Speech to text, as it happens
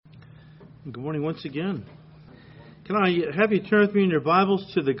Good morning once again. Can I have you turn with me in your Bibles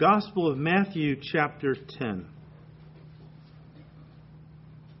to the Gospel of Matthew chapter 10.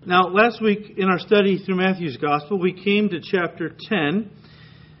 Now, last week in our study through Matthew's Gospel, we came to chapter 10,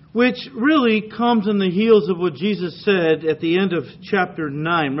 which really comes on the heels of what Jesus said at the end of chapter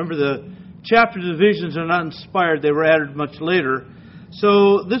 9. Remember, the chapter divisions are not inspired. They were added much later.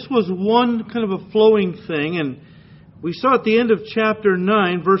 So this was one kind of a flowing thing, and we saw at the end of chapter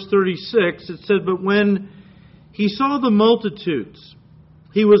 9, verse 36, it said, "But when he saw the multitudes,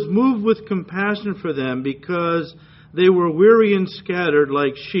 he was moved with compassion for them because they were weary and scattered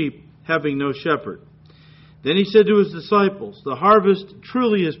like sheep, having no shepherd. Then he said to his disciples, 'The harvest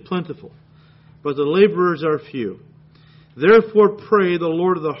truly is plentiful, but the laborers are few. Therefore pray the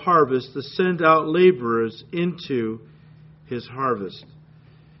Lord of the harvest to send out laborers into his harvest.'"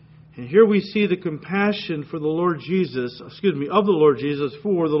 And here we see the compassion for the Lord Jesus, of the Lord Jesus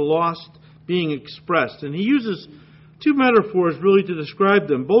for the lost being expressed. And he uses two metaphors really to describe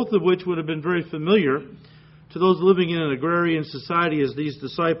them, both of which would have been very familiar to those living in an agrarian society as these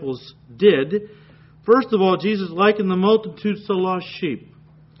disciples did. First of all, Jesus likened the multitudes to lost sheep.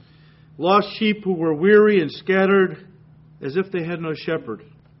 Lost sheep who were weary and scattered as if they had no shepherd.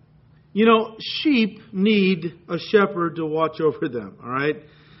 You know, sheep need a shepherd to watch over them, all right?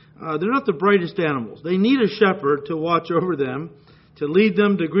 They're not the brightest animals. They need a shepherd to watch over them, to lead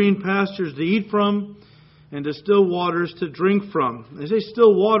them to green pastures to eat from, and to still waters to drink from. I say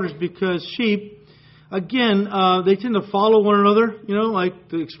still waters because sheep, again, they tend to follow one another, like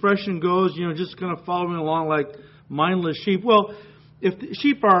the expression goes, just kind of following along like mindless sheep. Well, if the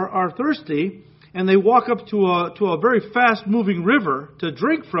sheep are thirsty and they walk up to a very fast-moving river to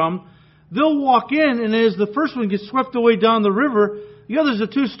drink from, they'll walk in, and as the first one gets swept away down the river, the others are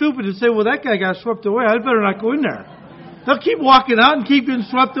too stupid to say, "Well, that guy got swept away. I'd better not go in there." They'll keep walking out and keep getting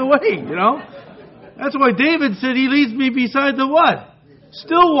swept away, That's why David said, "He leads me beside the what?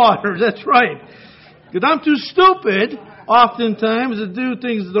 Still waters." That's right. Because I'm too stupid, oftentimes, to do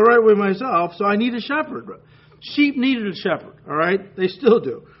things the right way myself, so I need a shepherd. Sheep needed a shepherd, all right? They still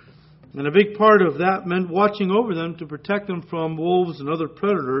do. And a big part of that meant watching over them to protect them from wolves and other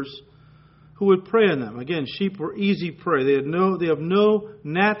predators who would prey on them. Again, sheep were easy prey. They have no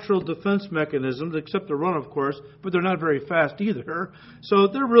natural defense mechanisms, except to run, of course, but they're not very fast either. So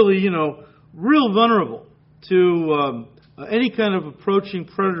they're really, real vulnerable to any kind of approaching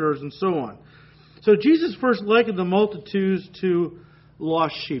predators and so on. So Jesus first likened the multitudes to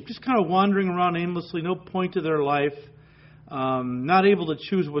lost sheep, just kind of wandering around aimlessly, no point to their life, not able to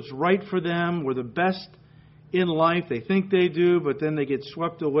choose what's right for them or the best in life. They think they do, but then they get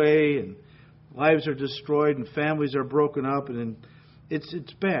swept away and lives are destroyed and families are broken up, and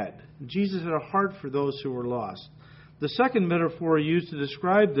it's bad. Jesus had a heart for those who were lost. The second metaphor he used to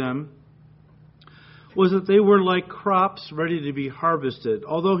describe them was that they were like crops ready to be harvested,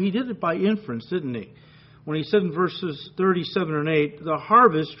 although he did it by inference, didn't he? When he said in verses 37 and 8, "The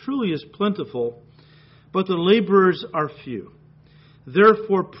harvest truly is plentiful, but the laborers are few.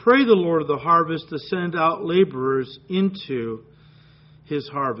 Therefore pray the Lord of the harvest to send out laborers into his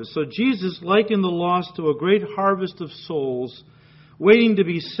harvest." So Jesus likened the lost to a great harvest of souls waiting to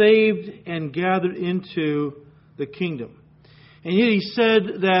be saved and gathered into the kingdom. And yet he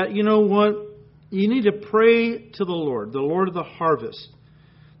said that, you need to pray to the Lord of the harvest,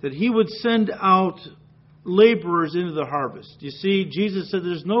 that he would send out laborers into the harvest. You see, Jesus said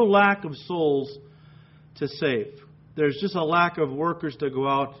there's no lack of souls to save. There's just a lack of workers to go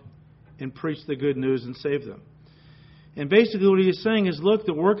out and preach the good news and save them. And basically what he is saying is, look,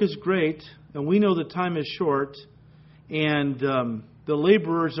 the work is great, and we know the time is short, and the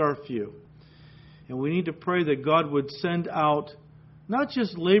laborers are few. And we need to pray that God would send out not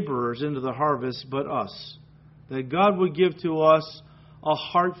just laborers into the harvest, but us. That God would give to us a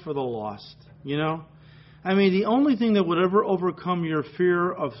heart for the lost, I mean, the only thing that would ever overcome your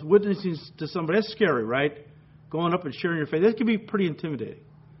fear of witnessing to somebody, that's scary, right? Going up and sharing your faith, that can be pretty intimidating.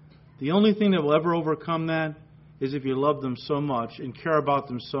 The only thing that will ever overcome that is if you love them so much and care about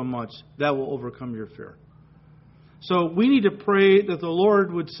them so much, that will overcome your fear. So we need to pray that the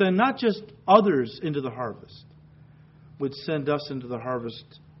Lord would send not just others into the harvest, would send us into the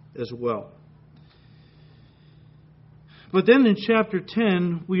harvest as well. But then in chapter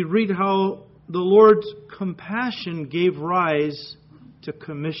 10, we read how the Lord's compassion gave rise to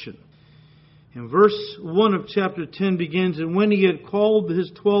commission. And verse 1 of chapter 10 begins, "And when he had called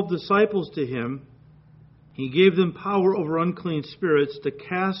his 12 disciples to him, he gave them power over unclean spirits to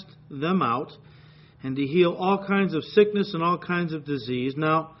cast them out and to heal all kinds of sickness and all kinds of disease."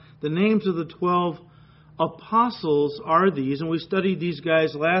 Now, the names of the 12 apostles are these? And we studied these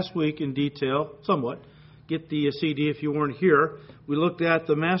guys last week in detail, somewhat. Get the CD if you weren't here. We looked at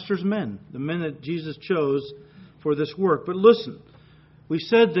the master's men, the men that Jesus chose for this work. But listen, we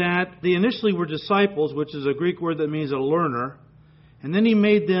said that they initially were disciples, which is a Greek word that means a learner. And then he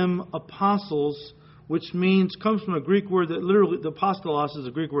made them apostles, which comes from a Greek word that literally, the apostolos is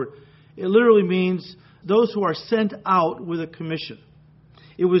a Greek word. It literally means those who are sent out with a commission.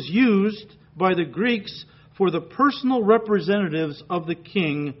 It was used by the Greeks for the personal representatives of the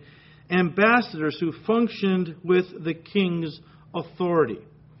king, ambassadors who functioned with the king's authority.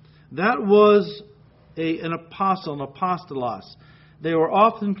 That was an apostle, an apostolos. They were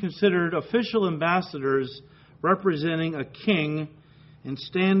often considered official ambassadors representing a king and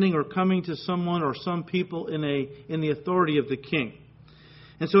standing or coming to someone or some people in the authority of the king.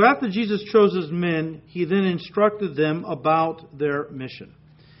 And so after Jesus chose his men, he then instructed them about their mission.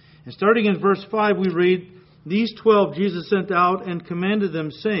 And starting in verse 5, we read, "These 12 Jesus sent out and commanded them,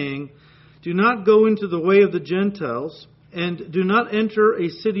 saying, 'Do not go into the way of the Gentiles, and do not enter a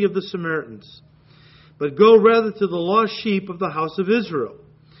city of the Samaritans, but go rather to the lost sheep of the house of Israel.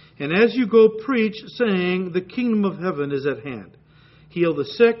 And as you go, preach, saying, the kingdom of heaven is at hand. Heal the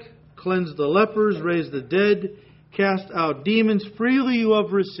sick, cleanse the lepers, raise the dead, cast out demons. Freely you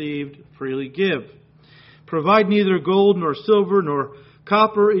have received, freely give. Provide neither gold nor silver nor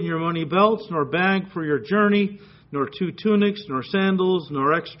copper in your money belts, nor bag for your journey, nor 2 tunics, nor sandals,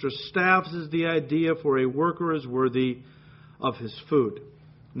 nor extra staffs is the idea, for a worker is worthy of his food.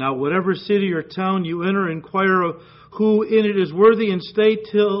 Now whatever city or town you enter, inquire of who in it is worthy, and stay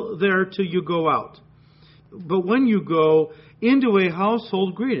till you go out. But when you go into a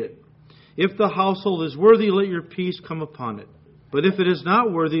household, greet it. If the household is worthy, let your peace come upon it. But if it is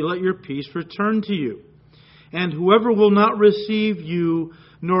not worthy, let your peace return to you. And whoever will not receive you,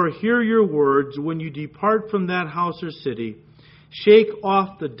 nor hear your words, when you depart from that house or city, shake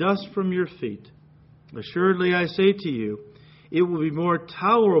off the dust from your feet. Assuredly I say to you, it will be more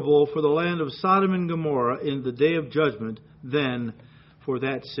tolerable for the land of Sodom and Gomorrah in the day of judgment than for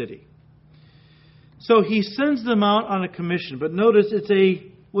that city.'" So he sends them out on a commission. But notice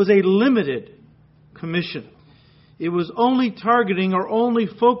it was a limited commission. It was only targeting or only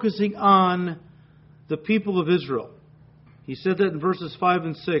focusing on the people of Israel. He said that in verses 5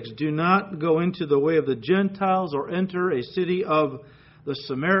 and 6. "Do not go into the way of the Gentiles or enter a city of the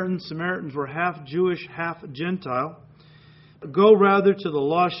Samaritans." Samaritans were half Jewish, half Gentile. "Go rather to the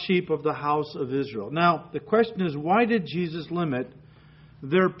lost sheep of the house of Israel." Now, the question is, why did Jesus limit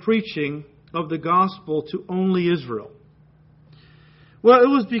their preaching of the gospel to only Israel? Well, it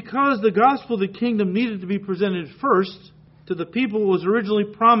was because the gospel of the kingdom needed to be presented first to the people it was originally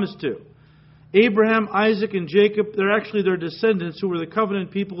promised to. Abraham, Isaac, and Jacob, they're actually their descendants who were the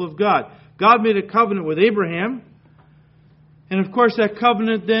covenant people of God. God made a covenant with Abraham. And of course that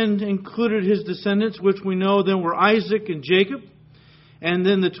covenant then included his descendants, which we know then were Isaac and Jacob. And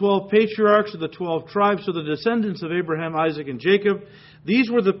then the 12 patriarchs of the 12 tribes, so the descendants of Abraham, Isaac, and Jacob. These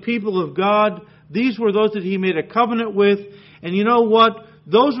were the people of God. These were those that he made a covenant with. And you know what?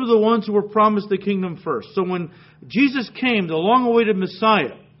 Those were the ones who were promised the kingdom first. So when Jesus came, the long-awaited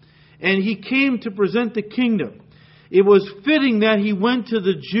Messiah, and he came to present the kingdom, it was fitting that he went to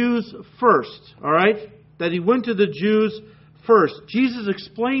the Jews first. All right? That he went to the Jews first. Jesus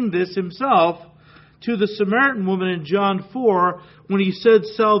explained this himself to the Samaritan woman in John 4 when he said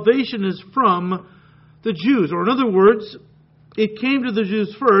salvation is from the Jews. Or in other words, it came to the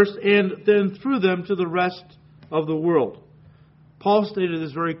Jews first and then through them to the rest of the world. Paul stated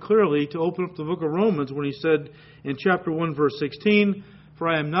this very clearly to open up the book of Romans when he said in chapter 1 verse 16, "For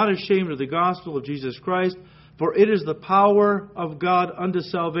I am not ashamed of the gospel of Jesus Christ, for it is the power of God unto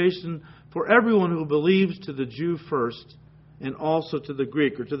salvation for everyone who believes, to the Jew first, and also to the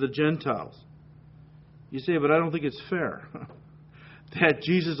Greek," or to the Gentiles. You say, "But I don't think it's fair that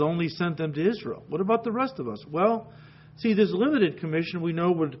Jesus only sent them to Israel. What about the rest of us?" Well, see, this limited commission we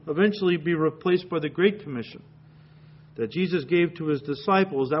know would eventually be replaced by the Great Commission that Jesus gave to his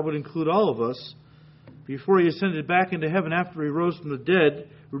disciples. That would include all of us before he ascended back into heaven after he rose from the dead.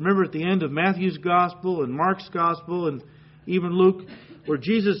 Remember at the end of Matthew's Gospel and Mark's Gospel and even Luke, where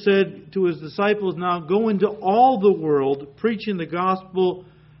Jesus said to his disciples, "Now go into all the world, preaching the gospel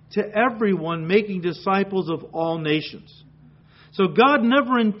to everyone, making disciples of all nations." So God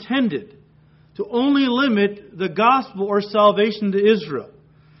never intended to only limit the gospel or salvation to Israel.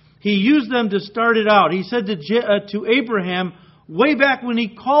 He used them to start it out. He said to Abraham, way back when he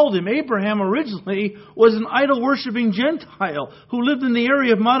called him, Abraham originally was an idol-worshipping Gentile who lived in the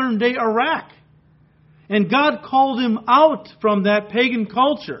area of modern-day Iraq. And God called him out from that pagan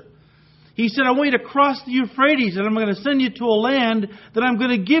culture. He said, I want you to cross the Euphrates, and I'm going to send you to a land that I'm going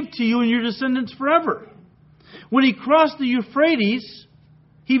to give to you and your descendants forever. When he crossed the Euphrates,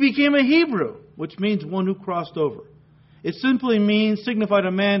 he became a Hebrew, which means one who crossed over. It simply signified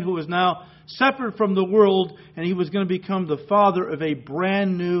a man who was now separate from the world, and he was going to become the father of a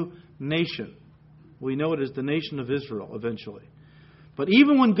brand new nation. We know it as the nation of Israel eventually. But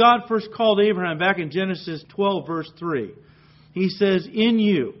even when God first called Abraham back in Genesis 12, verse 3, He says, in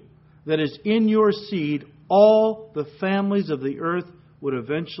you, that is in your seed, all the families of the earth would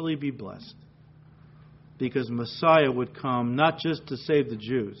eventually be blessed. Because Messiah would come not just to save the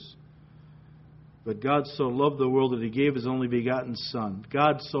Jews, but God so loved the world that He gave His only begotten Son.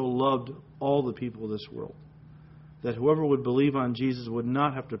 God so loved all the people of this world that whoever would believe on Jesus would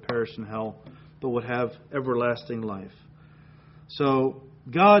not have to perish in hell, but would have everlasting life. So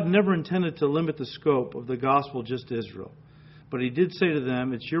God never intended to limit the scope of the gospel just to Israel. But He did say to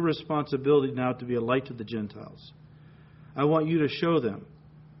them, it's your responsibility now to be a light to the Gentiles. I want you to show them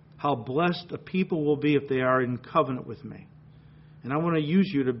how blessed a people will be if they are in covenant with me. And I want to use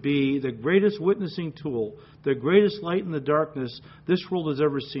you to be the greatest witnessing tool, the greatest light in the darkness this world has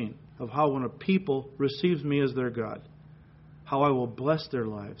ever seen, of how when a people receives me as their God, how I will bless their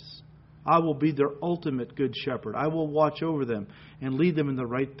lives. I will be their ultimate good shepherd. I will watch over them and lead them in the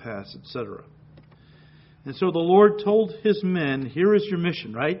right paths, etc. And so the Lord told His men, here is your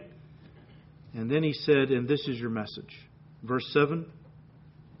mission, right? And then He said, and this is your message. Verse 7,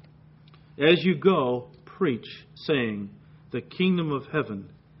 as you go, preach, saying, the kingdom of heaven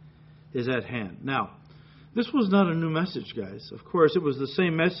is at hand. Now, this was not a new message, guys. Of course, it was the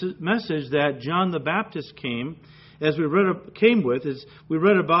same message that John the Baptist came with, as we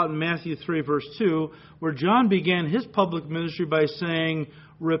read about in Matthew 3, verse 2, where John began his public ministry by saying,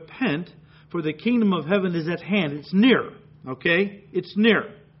 repent, for the kingdom of heaven is at hand. It's near. Okay? It's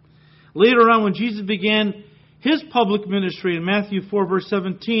near. Later on, when Jesus began His public ministry in Matthew 4, verse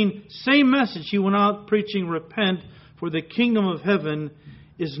 17, same message. He went out preaching, repent, for the kingdom of heaven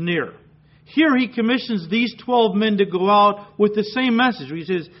is near. Here He commissions these 12 men to go out with the same message. He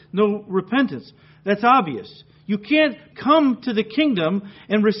says, no repentance. That's obvious. You can't come to the kingdom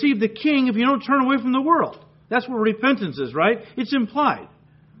and receive the king if you don't turn away from the world. That's what repentance is, right? It's implied.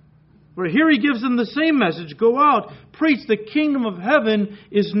 But here He gives them the same message. Go out, preach, the kingdom of heaven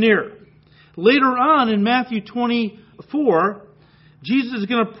is near. Later on in Matthew 24, Jesus is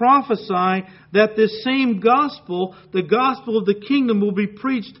going to prophesy that this same gospel, the gospel of the kingdom, will be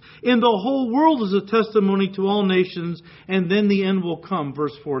preached in the whole world as a testimony to all nations, and then the end will come.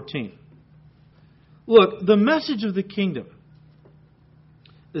 Verse 14. Look, the message of the kingdom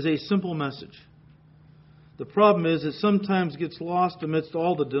is a simple message. The problem is it sometimes gets lost amidst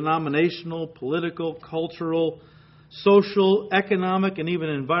all the denominational, political, cultural, social, economic, and even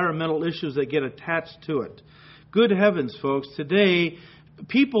environmental issues that get attached to it. Good heavens, folks, today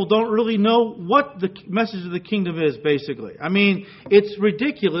people don't really know what the message of the kingdom is, basically. I mean, it's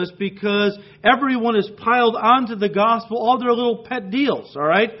ridiculous because everyone is piled onto the gospel, all their little pet deals, all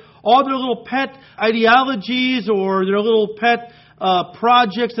right? All their little pet ideologies or their little pet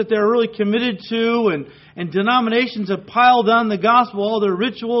projects that they're really committed to, and denominations have piled on the gospel, all their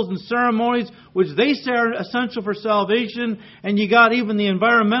rituals and ceremonies, which they say are essential for salvation. And you got even the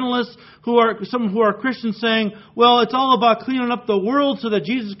environmentalists who are Christians saying, well, it's all about cleaning up the world so that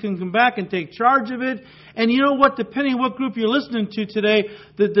Jesus can come back and take charge of it. And you know what? Depending on what group you're listening to today,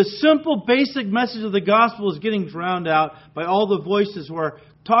 the simple, basic message of the gospel is getting drowned out by all the voices who are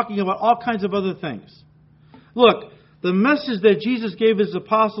talking about all kinds of other things. Look, the message that Jesus gave His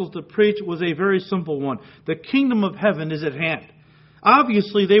apostles to preach was a very simple one. The kingdom of heaven is at hand.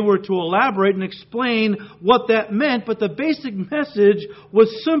 Obviously, they were to elaborate and explain what that meant, but the basic message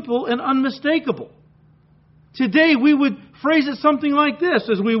was simple and unmistakable. Today, we would phrase it something like this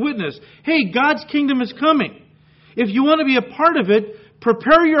as we witness. Hey, God's kingdom is coming. If you want to be a part of it,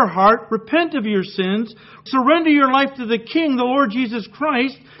 prepare your heart, repent of your sins, surrender your life to the King, the Lord Jesus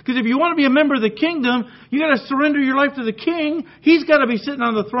Christ. Because if you want to be a member of the kingdom, you got to surrender your life to the King. He's got to be sitting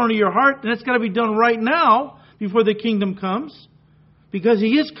on the throne of your heart, and it's got to be done right now before the kingdom comes. Because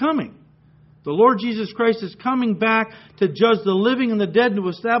He is coming. The Lord Jesus Christ is coming back to judge the living and the dead and to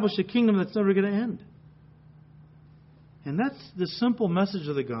establish a kingdom that's never going to end. And that's the simple message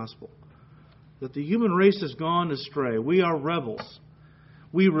of the gospel. That the human race has gone astray. We are rebels.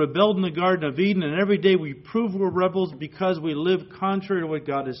 We rebelled in the Garden of Eden, and every day we prove we're rebels because we live contrary to what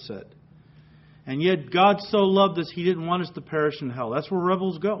God has said. And yet God so loved us, He didn't want us to perish in hell. That's where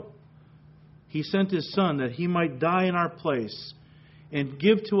rebels go. He sent His Son that He might die in our place and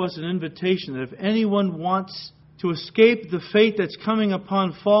give to us an invitation that if anyone wants to escape the fate that's coming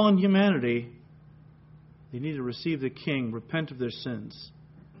upon fallen humanity, they need to receive the King, repent of their sins.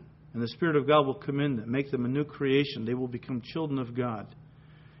 And the Spirit of God will come in them, make them a new creation. They will become children of God.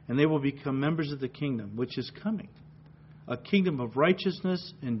 And they will become members of the kingdom, which is coming. A kingdom of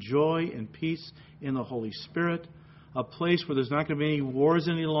righteousness and joy and peace in the Holy Spirit. A place where there's not going to be any wars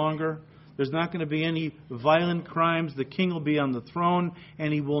any longer. There's not going to be any violent crimes. The King will be on the throne,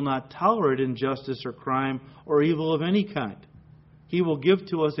 and He will not tolerate injustice or crime or evil of any kind. He will give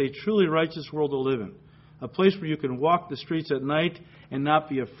to us a truly righteous world to live in. A place where you can walk the streets at night and not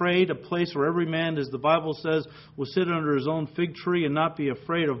be afraid. A place where every man, as the Bible says, will sit under his own fig tree and not be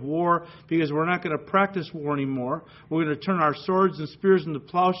afraid of war, because we're not going to practice war anymore. We're going to turn our swords and spears into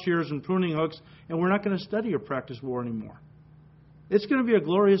plowshares and pruning hooks, and we're not going to study or practice war anymore. It's going to be a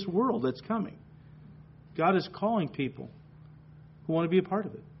glorious world that's coming. God is calling people who want to be a part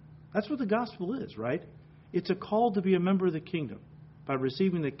of it. That's what the gospel is, right? It's a call to be a member of the kingdom by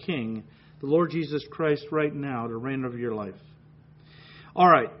receiving the King, the Lord Jesus Christ, right now to reign over your life. All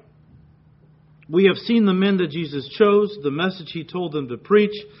right. We have seen the men that Jesus chose, the message He told them to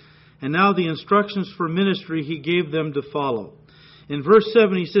preach, and now the instructions for ministry He gave them to follow. In verse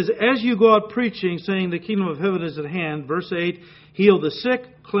 7, He says, as you go out preaching, saying the kingdom of heaven is at hand. Verse 8, heal the sick,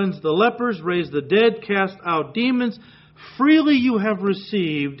 cleanse the lepers, raise the dead, cast out demons. Freely you have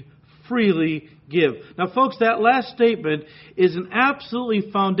received, freely give. Now, folks, that last statement is an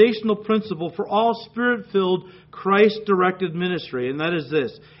absolutely foundational principle for all Spirit-filled, Christ-directed ministry, and that is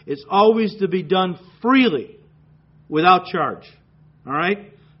this. It's always to be done freely, without charge. All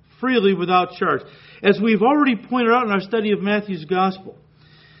right? Freely, without charge. As we've already pointed out in our study of Matthew's Gospel,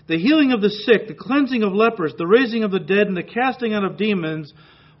 the healing of the sick, the cleansing of lepers, the raising of the dead, and the casting out of demons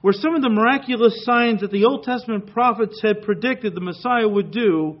were some of the miraculous signs that the Old Testament prophets had predicted the Messiah would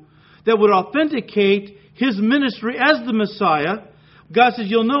do that would authenticate His ministry as the Messiah. God says,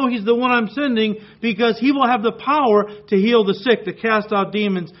 you'll know He's the one I'm sending because He will have the power to heal the sick, to cast out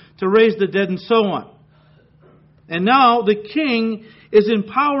demons, to raise the dead, and so on. And now the King is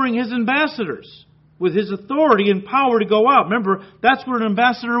empowering His ambassadors with His authority and power to go out. Remember, that's what an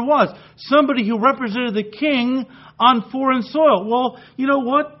ambassador was. Somebody who represented the King on foreign soil. Well, you know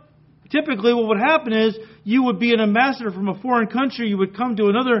what? Typically what would happen is you would be an ambassador from a foreign country. You would come to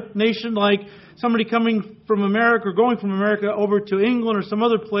another nation, like somebody coming from America or going from America over to England or some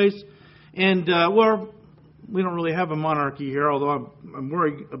other place. And, well, we don't really have a monarchy here, although I'm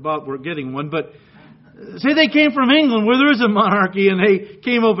worried about we're getting one. But say they came from England where there is a monarchy and they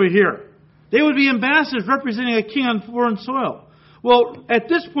came over here. They would be ambassadors representing a king on foreign soil. Well, at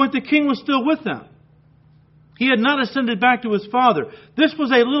this point, the king was still with them. He had not ascended back to his Father. This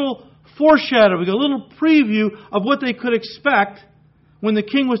was a little foreshadowing, a little preview of what they could expect when the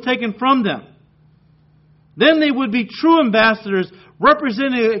king was taken from them. Then they would be true ambassadors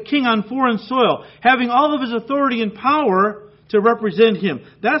representing a king on foreign soil, having all of his authority and power to represent him.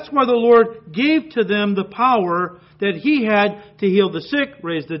 That's why the Lord gave to them the power that He had to heal the sick,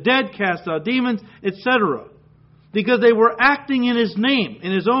 raise the dead, cast out demons, etc. Because they were acting in His name,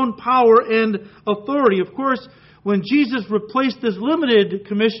 in His own power and authority. Of course, when Jesus replaced this limited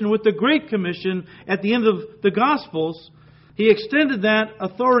commission with the Great Commission at the end of the Gospels, He extended that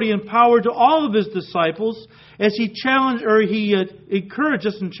authority and power to all of His disciples as He challenged, or He encouraged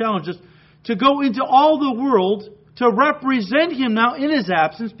us and challenged us to go into all the world to represent Him now in His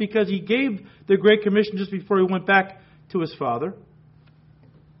absence, because He gave the Great Commission just before He went back to His Father.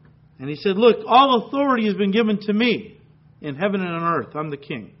 And He said, look, all authority has been given to Me in heaven and on earth. I'm the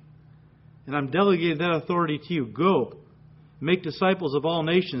King. And I'm delegating that authority to you. Go, make disciples of all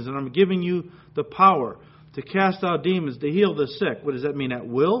nations, and I'm giving you the power to cast out demons, to heal the sick. What does that mean? At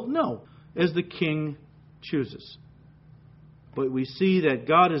will? No. As the King chooses. But we see that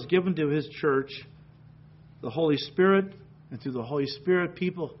God has given to His church the Holy Spirit, and through the Holy Spirit,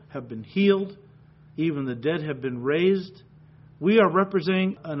 people have been healed. Even the dead have been raised. We are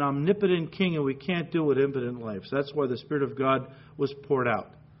representing an omnipotent King, and we can't do it with impotent life. So that's why the Spirit of God was poured out.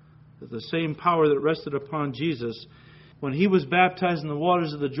 That the same power that rested upon Jesus when He was baptized in the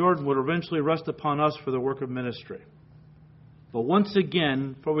waters of the Jordan would eventually rest upon us for the work of ministry. But once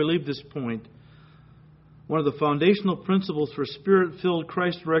again, before we leave this point, one of the foundational principles for Spirit-filled,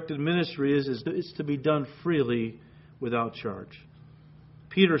 Christ-directed ministry is it's to be done freely without charge.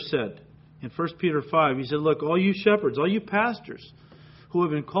 Peter said in 1 Peter 5, he said, look, all you shepherds, all you pastors who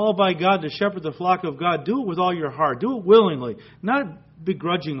have been called by God to shepherd the flock of God, do it with all your heart. Do it willingly, not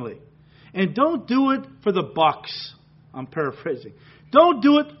begrudgingly. And don't do it for the bucks. I'm paraphrasing. Don't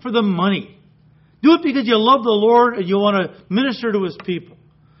do it for the money. Do it because you love the Lord and you want to minister to His people.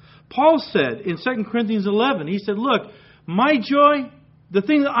 Paul said in 2 Corinthians 11, he said, look, my joy, the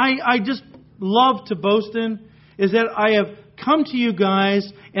thing that I just love to boast in, is that I have come to you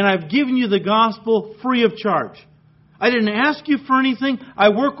guys and I've given you the gospel free of charge. I didn't ask you for anything. I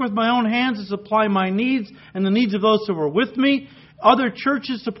work with my own hands to supply my needs and the needs of those who were with me. Other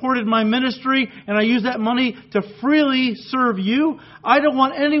churches supported my ministry, and I use that money to freely serve you. I don't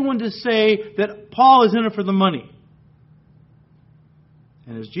want anyone to say that Paul is in it for the money.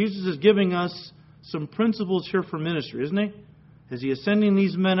 And as Jesus is giving us some principles here for ministry, isn't He? As He is sending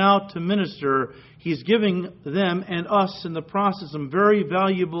these men out to minister, He's giving them and us in the process some very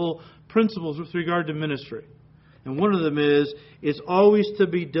valuable principles with regard to ministry. And one of them is, it's always to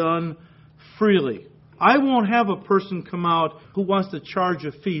be done freely. I won't have a person come out who wants to charge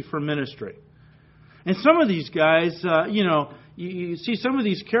a fee for ministry. And some of these guys, you see some of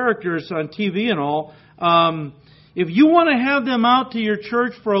these characters on TV and all. If you want to have them out to your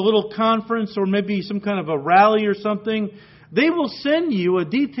church for a little conference or maybe some kind of a rally or something, they will send you a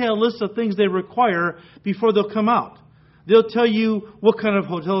detailed list of things they require before they'll come out. They'll tell you what kind of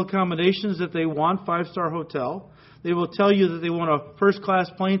hotel accommodations that they want, 5-star hotel. They will tell you that they want a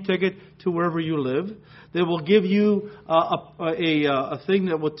first-class plane ticket to wherever you live. They will give you a thing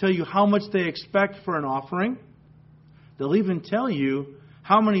that will tell you how much they expect for an offering. They'll even tell you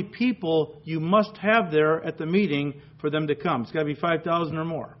how many people you must have there at the meeting for them to come. It's got to be 5,000 or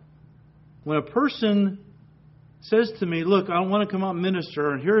more. When a person says to me, look, I want to come out and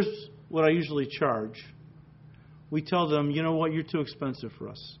minister, and here's what I usually charge, we tell them, you know what, you're too expensive for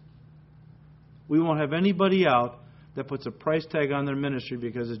us. We won't have anybody out that puts a price tag on their ministry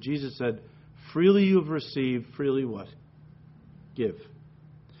because, as Jesus said, freely you have received, freely what? Give.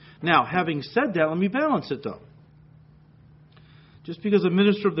 Now, having said that, let me balance it though. Just because a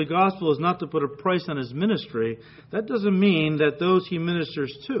minister of the gospel is not to put a price on his ministry, that doesn't mean that those he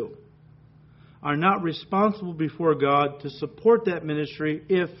ministers to are not responsible before God to support that ministry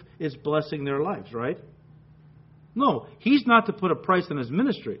if it's blessing their lives, right? No, he's not to put a price on his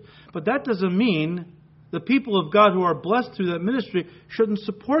ministry. But that doesn't mean the people of God who are blessed through that ministry shouldn't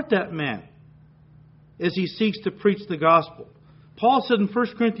support that man as he seeks to preach the gospel. Paul said in 1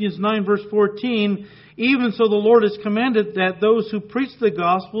 Corinthians 9, verse 14, even so the Lord has commanded that those who preach the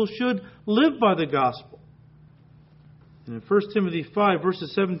gospel should live by the gospel. And in 1 Timothy 5,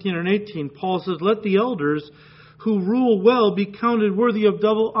 verses 17 and 18, Paul says, let the elders who rule well be counted worthy of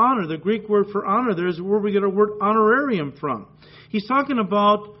double honor. The Greek word for honor there is where we get our word honorarium from. He's talking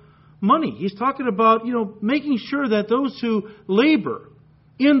about money. He's talking about, making sure that those who labor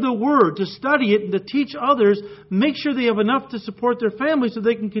in the Word to study it and to teach others, make sure they have enough to support their family so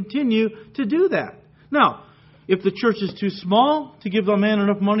they can continue to do that. Now, if the church is too small to give a man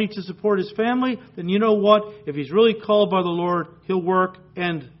enough money to support his family, then you know what? If he's really called by the Lord, he'll work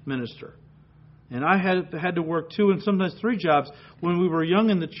and minister. And I had to work 2 and sometimes 3 jobs when we were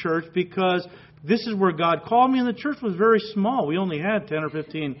young in the church because this is where God called me, and the church was very small. We only had 10 or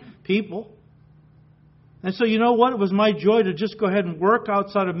 15 people. And so you know what? It was my joy to just go ahead and work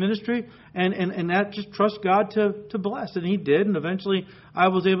outside of ministry and that just trust God to bless. And He did, and eventually I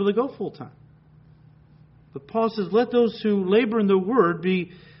was able to go full time. But Paul says, let those who labor in the Word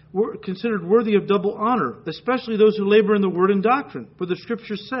be considered worthy of double honor, especially those who labor in the Word and doctrine. For the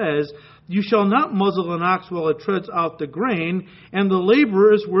Scripture says, you shall not muzzle an ox while it treads out the grain, and the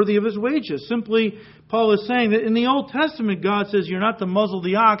laborer is worthy of his wages. Simply, Paul is saying that in the Old Testament, God says you're not to muzzle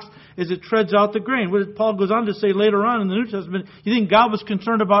the ox as it treads out the grain. What Paul goes on to say later on in the New Testament, you think God was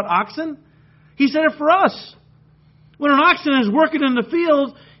concerned about oxen? He said it for us. When an oxen is working in the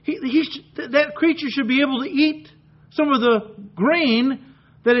field, that creature should be able to eat some of the grain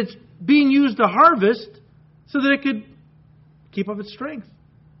that it's being used to harvest so that it could keep up its strength.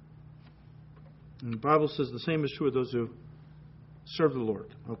 And the Bible says the same is true of those who serve the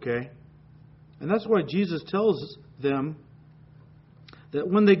Lord. Okay? And that's why Jesus tells them that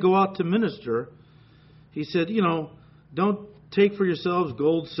when they go out to minister, He said, don't take for yourselves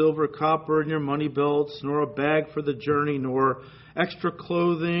gold, silver, copper in your money belts, nor a bag for the journey, nor extra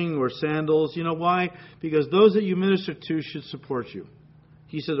clothing or sandals. You know why? Because those that you minister to should support you.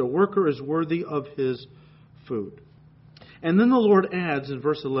 He said a worker is worthy of his food. And then the Lord adds in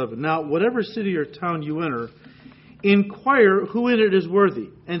verse 11, now, whatever city or town you enter, inquire who in it is worthy,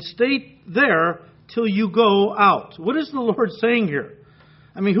 and stay there till you go out. What is the Lord saying here?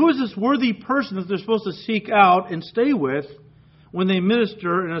 I mean, who is this worthy person that they're supposed to seek out and stay with when they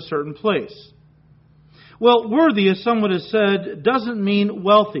minister in a certain place? Well, worthy, as someone has said, doesn't mean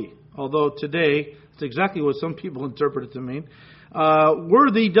wealthy, although today it's exactly what some people interpret it to mean.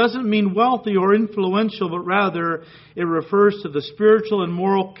 Worthy doesn't mean wealthy or influential, but rather it refers to the spiritual and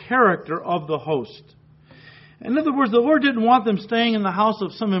moral character of the host. In other words, the Lord didn't want them staying in the house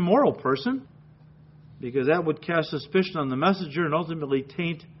of some immoral person, because that would cast suspicion on the messenger and ultimately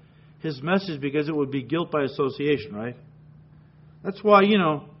taint his message, because it would be guilt by association, right? That's why,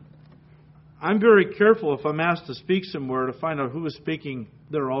 I'm very careful if I'm asked to speak somewhere to find out who is speaking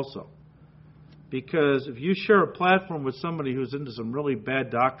there also. Because if you share a platform with somebody who's into some really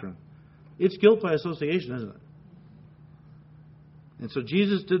bad doctrine, it's guilt by association, isn't it? And so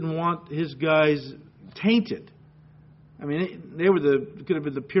Jesus didn't want his guys tainted. I mean, they could have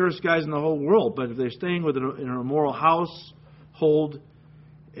been the purest guys in the whole world, but if they're staying in an immoral household,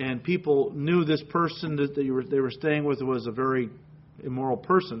 and people knew this person that they were staying with was a very immoral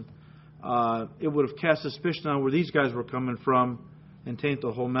person, it would have cast suspicion on where these guys were coming from and taint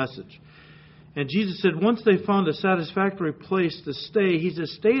the whole message. And Jesus said once they found a satisfactory place to stay, he said,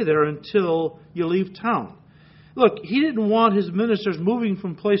 stay there until you leave town. Look, he didn't want his ministers moving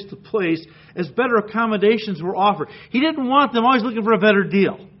from place to place as better accommodations were offered. He didn't want them always looking for a better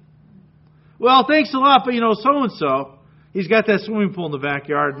deal. Well, thanks a lot, but so-and-so, he's got that swimming pool in the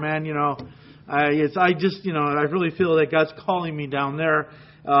backyard, man, I really feel that God's calling me down there,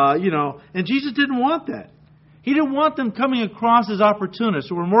 And Jesus didn't want that. He didn't want them coming across as opportunists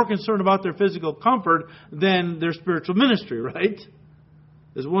who were more concerned about their physical comfort than their spiritual ministry, right?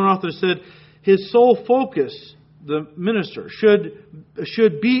 As one author said, his sole focus, the minister,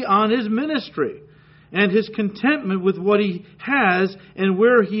 should be on his ministry. And his contentment with what he has and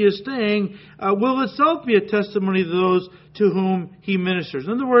where he is staying will itself be a testimony to those to whom he ministers.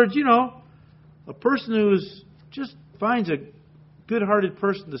 In other words, a person who just finds a good-hearted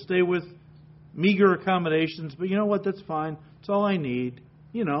person to stay with, meager accommodations, but you know what, that's fine. It's all I need.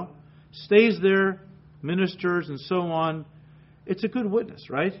 Stays there, ministers, and so on. It's a good witness,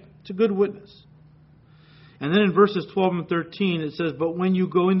 right? It's a good witness. And then in verses 12 and 13 it says, but when you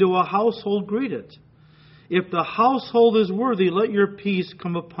go into a household, greet it. If the household is worthy, let your peace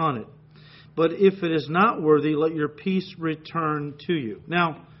come upon it. But if it is not worthy, let your peace return to you.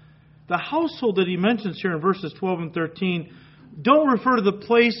 Now, the household that he mentions here in verses 12 and 13 don't refer to the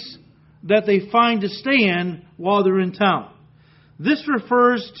place that they find to stay in while they're in town. This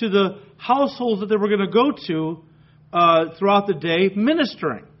refers to the households that they were going to go to throughout the day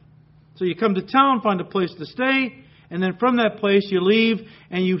ministering. So you come to town, find a place to stay, and then from that place you leave,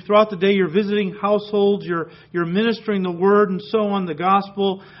 and throughout the day you're visiting households, you're ministering the word and so on, the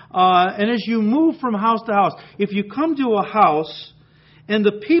gospel. And as you move from house to house, if you come to a house and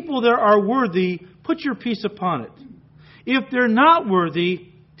the people there are worthy, put your peace upon it. If they're not worthy,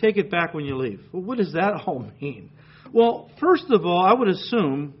 take it back when you leave. Well, what does that all mean? Well, first of all, I would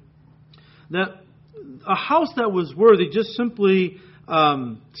assume that a house that was worthy just simply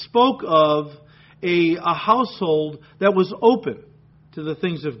spoke of a household that was open to the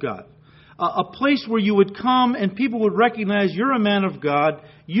things of God. A place where you would come and people would recognize you're a man of God,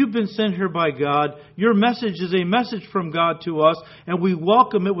 you've been sent here by God, your message is a message from God to us, and we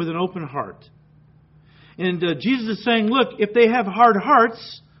welcome it with an open heart. And Jesus is saying, look, if they have hard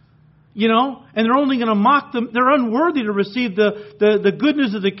hearts, and they're only going to mock them, they're unworthy to receive the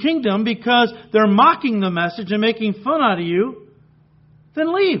goodness of the kingdom because they're mocking the message and making fun out of you,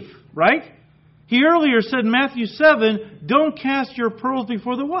 then leave, right? He earlier said in Matthew 7, don't cast your pearls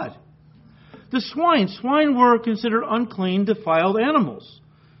before the what? The swine. Swine were considered unclean, defiled animals.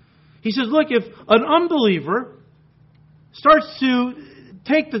 He says, look, if an unbeliever starts to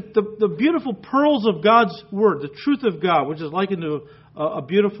take the beautiful pearls of God's Word, the truth of God, which is likened to a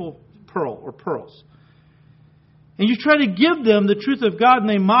beautiful pearl or pearls, and you try to give them the truth of God and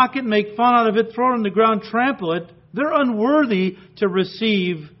they mock it, make fun out of it, throw it on the ground, trample it, they're unworthy to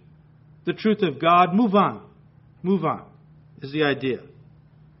receive the truth of God. Move on. Move on is the idea.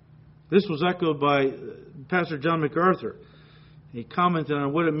 This was echoed by Pastor John MacArthur. He commented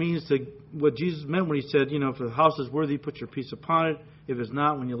on what it means what Jesus meant when he said, if the house is worthy, put your peace upon it. If it's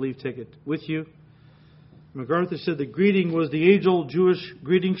not, when you leave, take it with you. MacArthur said the greeting was the age-old Jewish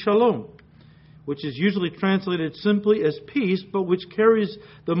greeting shalom, which is usually translated simply as peace, but which carries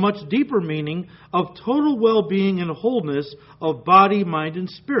the much deeper meaning of total well-being and wholeness of body, mind, and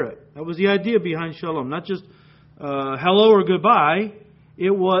spirit. That was the idea behind shalom, not just hello or goodbye.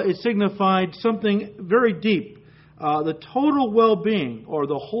 It signified something very deep, the total well-being or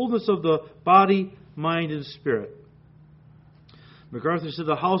the wholeness of the body, mind, and spirit. MacArthur said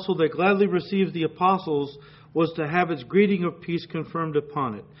the household that gladly receives the apostles was to have its greeting of peace confirmed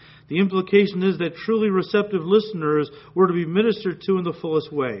upon it. The implication is that truly receptive listeners were to be ministered to in the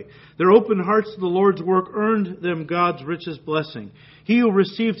fullest way. Their open hearts to the Lord's work earned them God's richest blessing. He who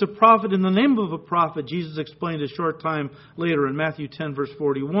receives a prophet in the name of a prophet, Jesus explained a short time later in Matthew 10, verse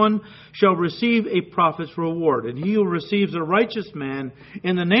 41, shall receive a prophet's reward. And he who receives a righteous man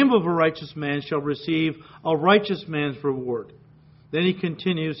in the name of a righteous man shall receive a righteous man's reward. Then he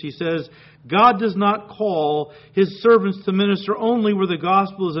continues, he says, God does not call His servants to minister only where the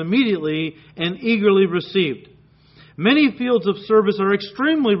gospel is immediately and eagerly received. Many fields of service are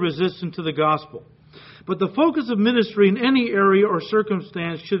extremely resistant to the gospel. But the focus of ministry in any area or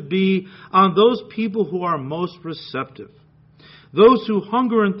circumstance should be on those people who are most receptive. Those who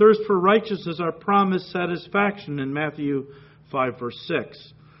hunger and thirst for righteousness are promised satisfaction in Matthew 5, verse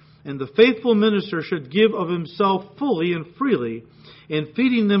 6. And the faithful minister should give of himself fully and freely in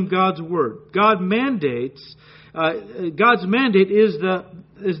feeding them God's word. God's mandate is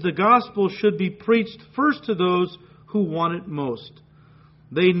the gospel should be preached first to those who want it most.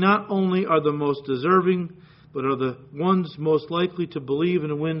 They not only are the most deserving, but are the ones most likely to believe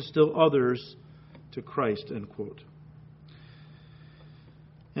and win still others to Christ. End quote.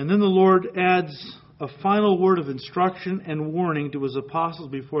 And then the Lord adds a final word of instruction and warning to His apostles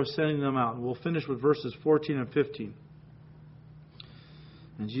before sending them out. And we'll finish with verses 14 and 15.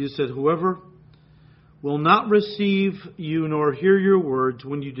 And Jesus said, whoever will not receive you nor hear your words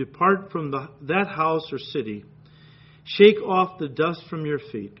when you depart from that house or city, shake off the dust from your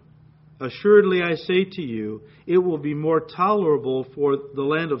feet. Assuredly, I say to you, it will be more tolerable for the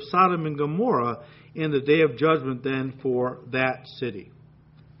land of Sodom and Gomorrah in the day of judgment than for that city.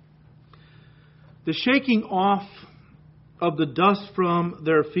 The shaking off of the dust from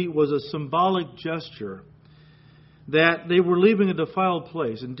their feet was a symbolic gesture that they were leaving a defiled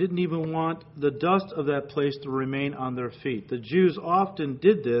place and didn't even want the dust of that place to remain on their feet. The Jews often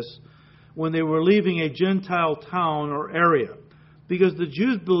did this when they were leaving a Gentile town or area, because the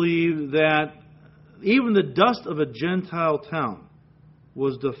Jews believed that even the dust of a Gentile town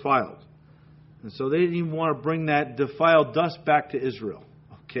was defiled. And so they didn't even want to bring that defiled dust back to Israel,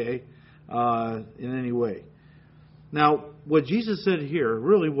 in any way. Now, what Jesus said here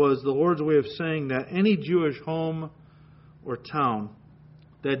really was the Lord's way of saying that any Jewish home or town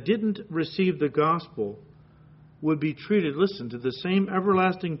that didn't receive the gospel would be treated, listen, to the same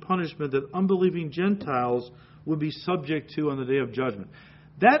everlasting punishment that unbelieving Gentiles would be subject to on the day of judgment.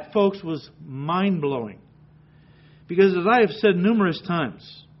 That, folks, was mind-blowing. Because as I have said numerous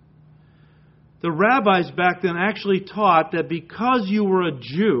times, the rabbis back then actually taught that because you were a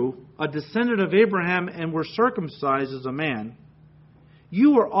Jew, a descendant of Abraham, and were circumcised as a man,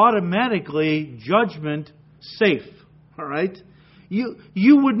 you were automatically judgment safe. All right?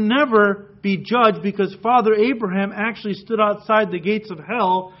 You would never be judged because Father Abraham actually stood outside the gates of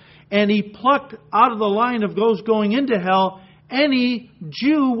hell and he plucked out of the line of those going into hell any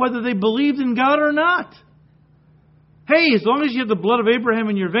Jew, whether they believed in God or not. Hey, as long as you have the blood of Abraham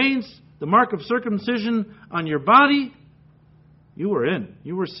in your veins, the mark of circumcision on your body, you were in.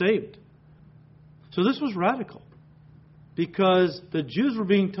 You were saved. So this was radical. Because the Jews were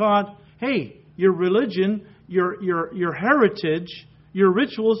being taught, hey, your religion, your heritage, your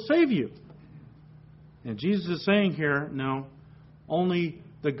rituals save you. And Jesus is saying here, no, only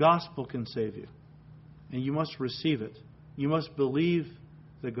the gospel can save you. And you must receive it. You must believe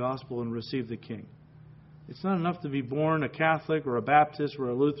the gospel and receive the King. It's not enough to be born a Catholic or a Baptist or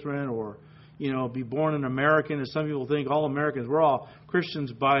a Lutheran or, be born an American, as some people think all Americans. We're all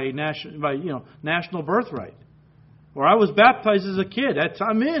Christians by national birthright. Or I was baptized as a kid.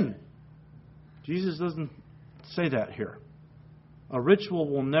 I'm in. Jesus doesn't say that here. A ritual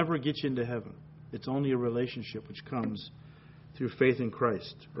will never get you into heaven. It's only a relationship which comes through faith in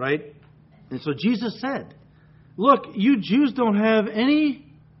Christ, right? And so Jesus said, look, you Jews don't have any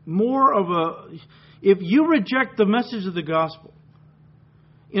more of a... If you reject the message of the gospel,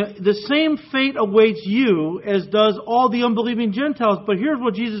 the same fate awaits you as does all the unbelieving Gentiles. But here's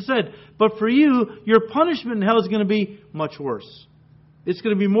what Jesus said. But for you, your punishment in hell is going to be much worse. It's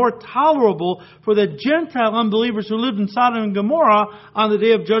going to be more tolerable for the Gentile unbelievers who lived in Sodom and Gomorrah on the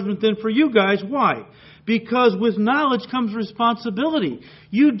day of judgment than for you guys. Why? Because with knowledge comes responsibility.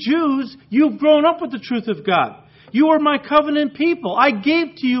 You Jews, you've grown up with the truth of God. You are my covenant people. I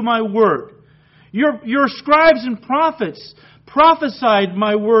gave to you my word. Your scribes and prophets prophesied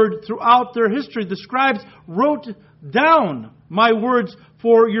my word throughout their history. The scribes wrote down my words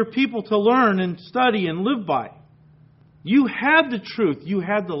for your people to learn and study and live by. You had the truth. You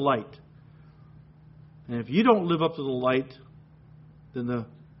had the light. And if you don't live up to the light, then the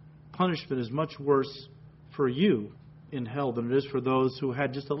punishment is much worse for you in hell than it is for those who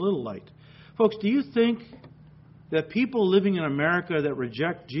had just a little light. Folks, do you think that people living in America that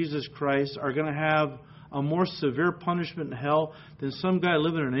reject Jesus Christ are going to have a more severe punishment in hell than some guy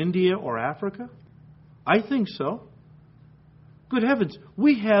living in India or Africa? I think so. Good heavens,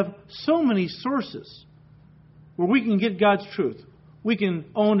 we have so many sources where we can get God's truth. We can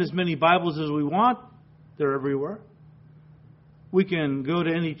own as many Bibles as we want. They're everywhere. We can go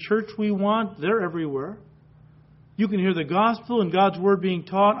to any church we want. They're everywhere. You can hear the gospel and God's word being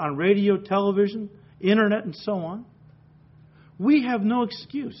taught on radio, television, internet, and so on. We have no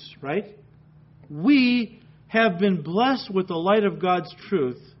excuse, right? We have been blessed with the light of God's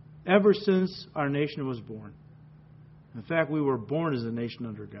truth ever since our nation was born. In fact, we were born as a nation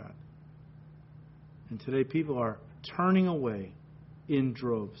under God. And today people are turning away in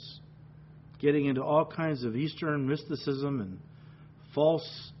droves, getting into all kinds of Eastern mysticism and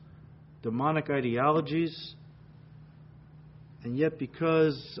false demonic ideologies. And yet,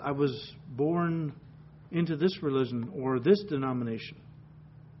 because I was born into this religion or this denomination,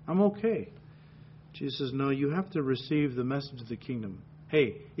 I'm okay. Jesus says, no, you have to receive the message of the kingdom.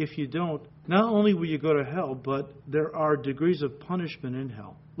 Hey, if you don't, not only will you go to hell, but there are degrees of punishment in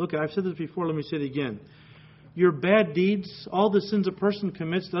hell. Look, I've said this before, let me say it again. Your bad deeds, all the sins a person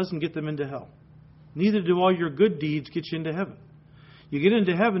commits doesn't get them into hell. Neither do all your good deeds get you into heaven. You get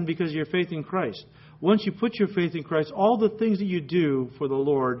into heaven because of your faith in Christ. Once you put your faith in Christ, all the things that you do for the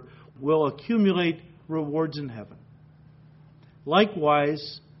Lord will accumulate rewards in heaven.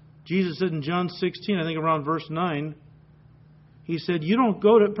 Likewise, Jesus said in John 16, I think around verse 9, He said,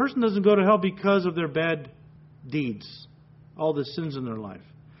 a person doesn't go to hell because of their bad deeds, all the sins in their life.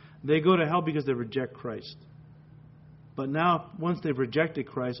 They go to hell because they reject Christ. But now, once they've rejected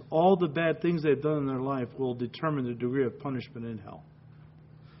Christ, all the bad things they've done in their life will determine the degree of punishment in hell.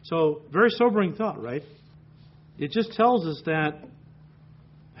 So, very sobering thought, right? It just tells us that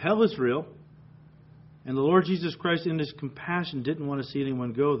hell is real, and the Lord Jesus Christ, in His compassion, didn't want to see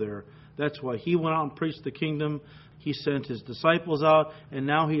anyone go there. That's why He went out and preached the kingdom. He sent His disciples out, and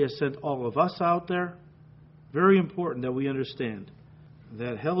now He has sent all of us out there. Very important that we understand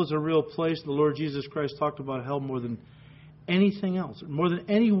that hell is a real place. The Lord Jesus Christ talked about hell more than anything else, more than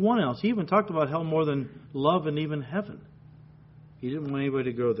anyone else. He even talked about hell more than love and even heaven. He didn't want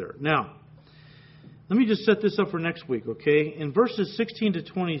anybody to go there. Now, let me just set this up for next week, okay? In verses 16 to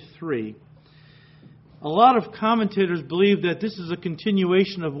 23, a lot of commentators believe that this is a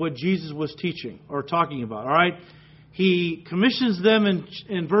continuation of what Jesus was teaching or talking about, all right? He commissions them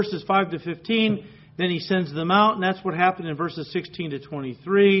in verses 5 to 15, then He sends them out, and that's what happened in verses 16 to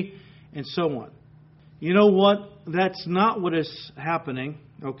 23, and so on. You know what? That's not what is happening,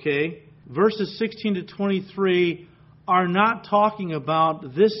 okay? Verses 16 to 23 are not talking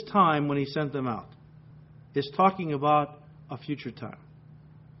about this time when He sent them out. It's talking about a future time.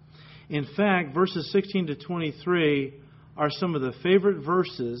 In fact, verses 16 to 23 are some of the favorite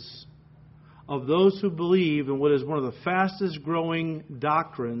verses of those who believe in what is one of the fastest growing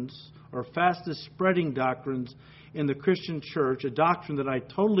doctrines or fastest spreading doctrines in the Christian church, a doctrine that I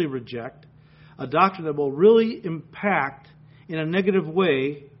totally reject, a doctrine that will really impact in a negative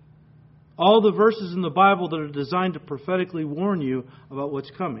way all the verses in the Bible that are designed to prophetically warn you about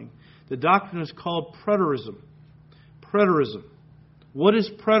what's coming. The doctrine is called preterism. Preterism. What is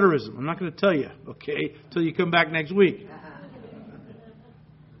preterism? I'm not going to tell you, okay, until you come back next week.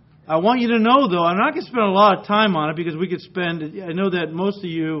 I want you to know, though, I'm not going to spend a lot of time on it because we could spend, I know that most of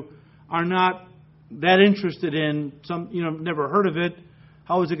you are not that interested in never heard of it.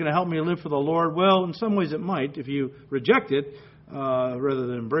 How is it going to help me live for the Lord? Well, in some ways it might if you reject it rather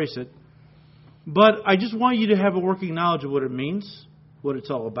than embrace it. But I just want you to have a working knowledge of what it means, what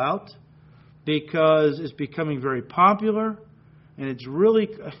it's all about, because it's becoming very popular, and it's really,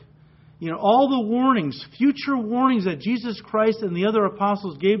 all the warnings, future warnings that Jesus Christ and the other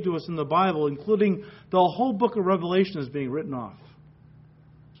apostles gave to us in the Bible, including the whole book of Revelation, is being written off.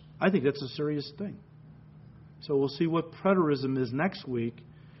 I think that's a serious thing. So we'll see what preterism is next week,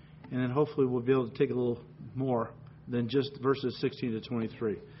 and then hopefully we'll be able to take a little more than just verses 16 to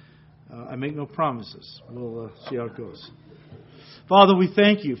 23. I make no promises. We'll see how it goes. Father, we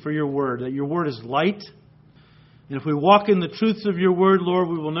thank You for Your word, that Your word is light. And if we walk in the truths of Your word, Lord,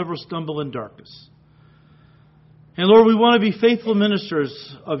 we will never stumble in darkness. And Lord, we want to be faithful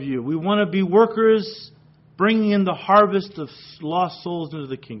ministers of You. We want to be workers bringing in the harvest of lost souls into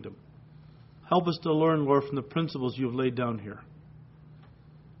the kingdom. Help us to learn, Lord, from the principles You've laid down here.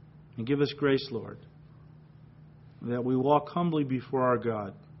 And give us grace, Lord, that we walk humbly before our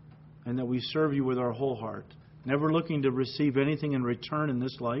God and that we serve You with our whole heart, never looking to receive anything in return in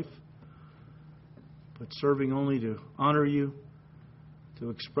this life, but serving only to honor you, to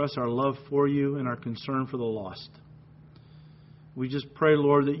express our love for you and our concern for the lost. We just pray,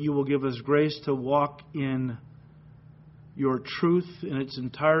 Lord, that you will give us grace to walk in your truth in its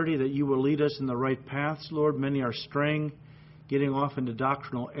entirety, that you will lead us in the right paths, Lord. Many are straying, getting off into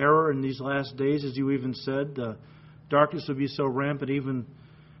doctrinal error in these last days, as you even said. The darkness would be so rampant, even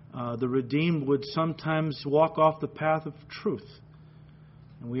the redeemed would sometimes walk off the path of truth.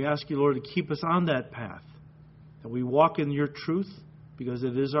 And we ask you, Lord, to keep us on that path, that we walk in your truth, because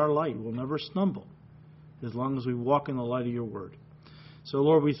it is our light. We'll never stumble as long as we walk in the light of your word. So,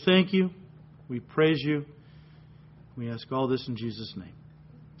 Lord, we thank you. We praise you. We ask all this in Jesus' name.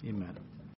 Amen.